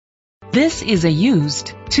This is a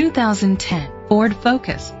used 2010 Ford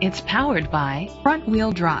Focus. It's powered by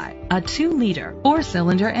front-wheel drive, a 2-liter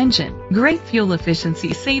 4-cylinder engine. Great fuel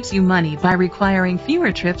efficiency saves you money by requiring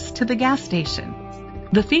fewer trips to the gas station.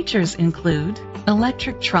 The features include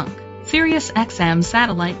electric trunk, Sirius XM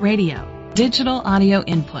satellite radio, digital audio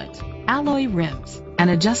input, alloy rims, an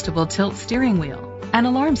adjustable tilt steering wheel, an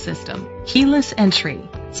alarm system, keyless entry,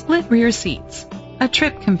 split rear seats, a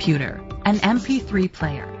trip computer, an MP3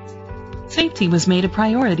 player. Safety was made a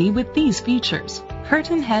priority with these features: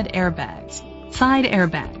 curtain head airbags, side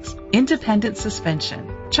airbags, independent suspension,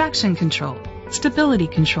 traction control, stability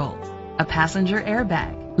control, a passenger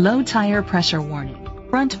airbag, low tire pressure warning,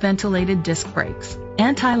 front ventilated disc brakes,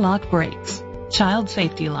 anti-lock brakes, child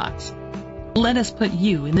safety locks. Let us put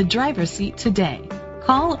you in the driver's seat today.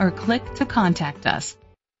 Call or click to contact us.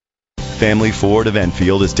 Family Ford of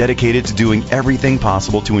Enfield is dedicated to doing everything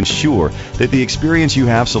possible to ensure that the experience you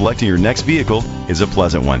have selecting your next vehicle is a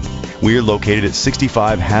pleasant one. We are located at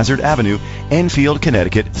 65 Hazard Avenue, Enfield,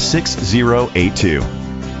 Connecticut 6082.